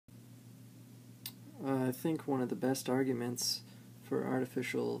I think one of the best arguments for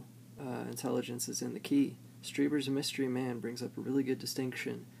artificial intelligence is in the key. Strieber's A Mystery Man brings up a really good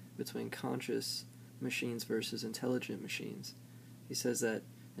distinction between conscious machines versus intelligent machines. He says that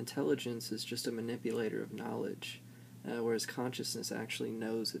intelligence is just a manipulator of knowledge, whereas consciousness actually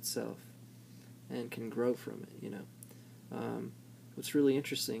knows itself and can grow from it. What's really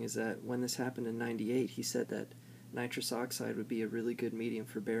interesting is that when this happened in '98, he said that nitrous oxide would be a really good medium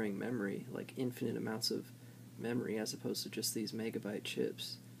for bearing memory, like infinite amounts of memory, as opposed to just these gigabyte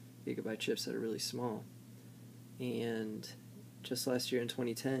chips that are really small. And just last year in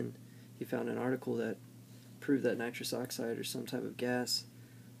 2010, he found an article that proved that nitrous oxide, or some type of gas,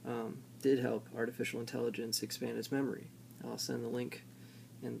 did help artificial intelligence expand its memory. I'll send the link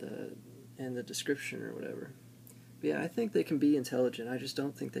in the description or whatever. But yeah, I think they can be intelligent. I just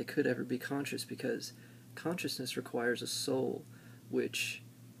don't think they could ever be conscious, because consciousness requires a soul, which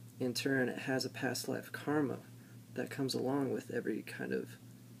in turn has a past life karma that comes along with every kind of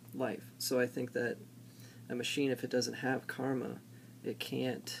life. So I think that a machine, if it doesn't have karma, it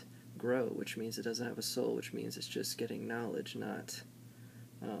can't grow, which means it doesn't have a soul, which means it's just getting knowledge, not,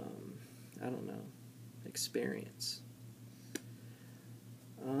 I don't know, experience.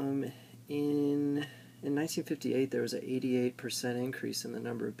 In 1958, there was an 88% increase in the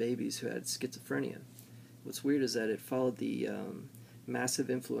number of babies who had schizophrenia. What's weird is that it followed the massive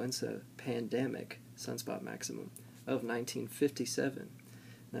influenza pandemic, Sunspot maximum, of 1957.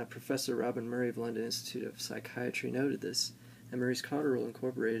 Now, Professor Robin Murray of London Institute of Psychiatry noted this, and Maurice Cotterill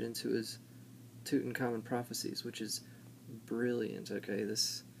incorporated into his Tutankhamun prophecies, which is brilliant. Okay,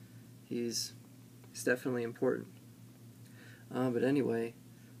 he's definitely important. But anyway,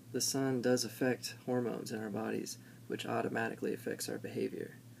 the sun does affect hormones in our bodies, which automatically affects our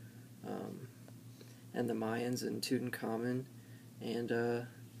behavior. And the Mayans and Tutankhamun, and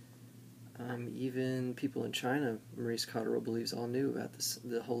even people in China, Maurice Cotterill believes, all knew about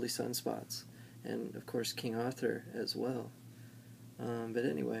the holy sunspots, and of course King Arthur as well. But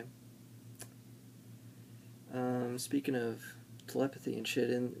anyway, speaking of telepathy and shit,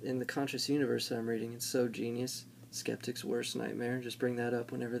 in the conscious universe that I'm reading, it's so genius. Skeptics' worst nightmare. Just bring that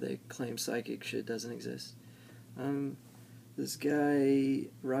up whenever they claim psychic shit doesn't exist. This guy,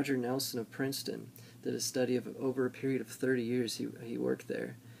 Roger Nelson of Princeton, did a study of over a period of 30 years. He worked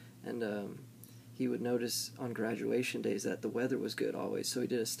there, and he would notice on graduation days that the weather was good always, so he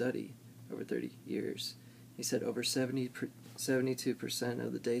did a study over 30 years. He said over 72%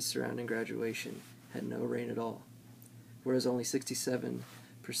 of the days surrounding graduation had no rain at all, whereas only 67%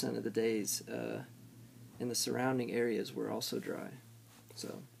 of the days in the surrounding areas were also dry.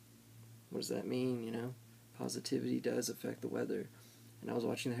 So, what does that mean, Positivity does affect the weather. And I was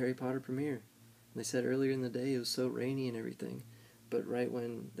watching the Harry Potter premiere, and they said earlier in the day it was so rainy and everything, but right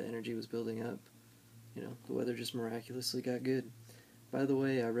when the energy was building up, the weather just miraculously got good. By the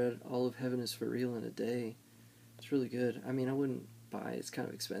way, I read All of Heaven is for Real in a day. It's really good. I mean, I wouldn't buy it, it's kind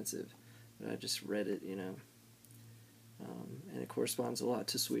of expensive, but I just read it, and it corresponds a lot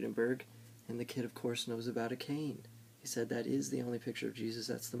to Swedenborg, and the kid, of course, knows about a cane. He said that is the only picture of Jesus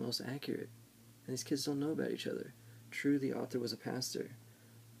that's the most accurate. And these kids don't know about each other. True, the author was a pastor,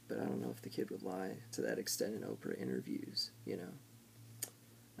 but I don't know if the kid would lie to that extent in Oprah interviews,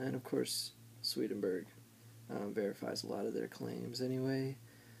 And of course, Swedenborg verifies a lot of their claims. Anyway,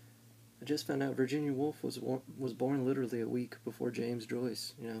 I just found out Virginia Woolf was born literally a week before James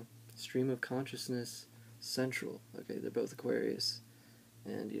Joyce. Stream of consciousness central. Okay, they're both Aquarius,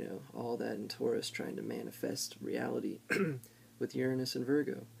 and all that in Taurus, trying to manifest reality with Uranus and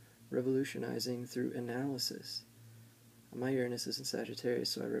Virgo, revolutionizing through analysis. My Uranus is in Sagittarius,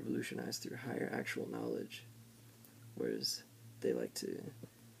 so I revolutionize through higher actual knowledge, whereas they like to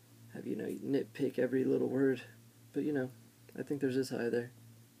have nitpick every little word. But I think there's this high there.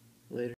 Later.